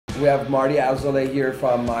We have Marty Azoulay here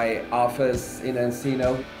from my office in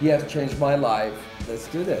Encino. He has changed my life. Let's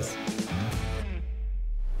do this.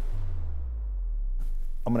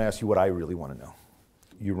 I'm going to ask you what I really want to know.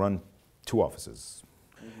 You run 2 offices.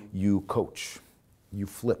 You coach. You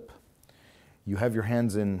flip. You have your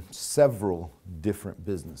hands in several different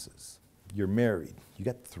businesses. You're married. You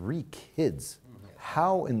got 3 kids.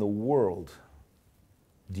 How in the world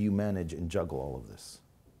do you manage and juggle all of this?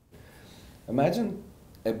 Imagine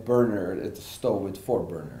a burner at the stove with 4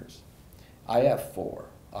 burners. I have 4.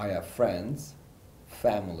 I have friends,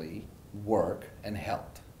 family, work, and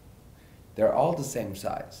health. They're all the same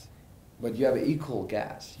size, but you have equal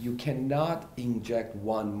gas. You cannot inject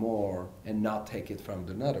one more and not take it from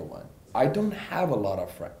another one. I don't have a lot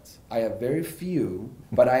of friends. I have very few,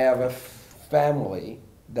 but I have a family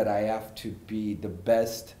that I have to be the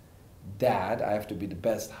best dad, I have to be the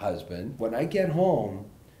best husband. When I get home,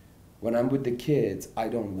 when I'm with the kids, I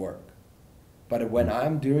don't work. But when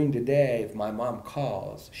I'm during the day, if my mom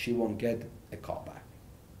calls, she won't get a call back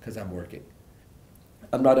because I'm working.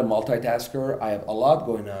 I'm not a multitasker. I have a lot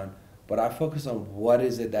going on, but I focus on what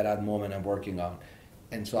is it that at the moment I'm working on.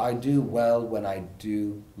 And so I do well when I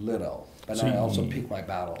do little, but so I also pick my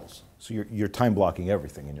battles. So you're time blocking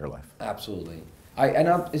everything in your life? Absolutely.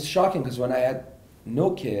 It's shocking because when I had no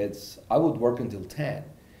kids, I would work until 10.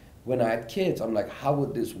 When I had kids, I'm like, how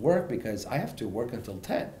would this work? Because I have to work until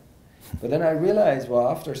 10. But then I realized, well,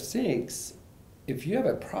 after 6, if you have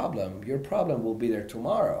a problem, your problem will be there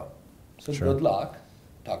tomorrow. So Sure. Good luck.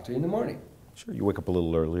 Talk to you in the morning. Sure, you wake up a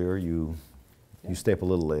little earlier, you stay up a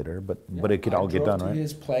little later, but it can all get done, right? I drove to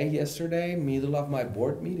his play yesterday, middle of my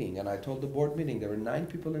board meeting, and I told the board meeting, there were 9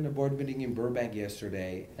 people in the board meeting in Burbank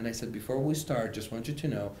yesterday, and I said, before we start, just want you to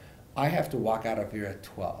know, I have to walk out of here at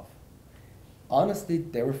 12. Honestly,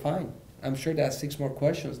 they were fine. I'm sure they have 6 more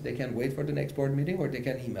questions. They can wait for the next board meeting or they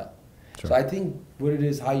can email. Sure. So I think what it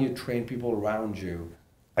is, how you train people around you.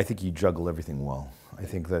 I think you juggle everything well. I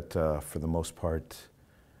think that for the most part,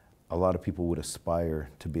 a lot of people would aspire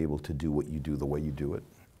to be able to do what you do the way you do it.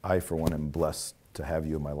 I, for one, am blessed to have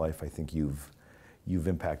you in my life. I think you've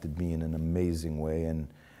impacted me in an amazing way, and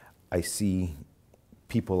I see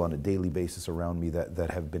people on a daily basis around me that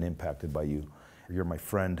have been impacted by you. You're my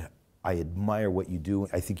friend. I admire what you do.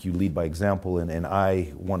 I think you lead by example, and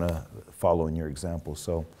I want to follow in your example.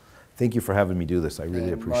 So thank you for having me do this. I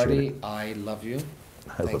really appreciate Marty, it. I love you.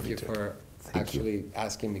 Thank you for actually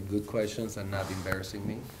asking me good questions and not embarrassing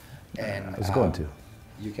me. And I was going to.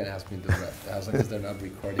 You can ask me the rest. As long as they're not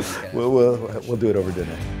recording. We'll do it over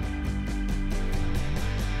dinner.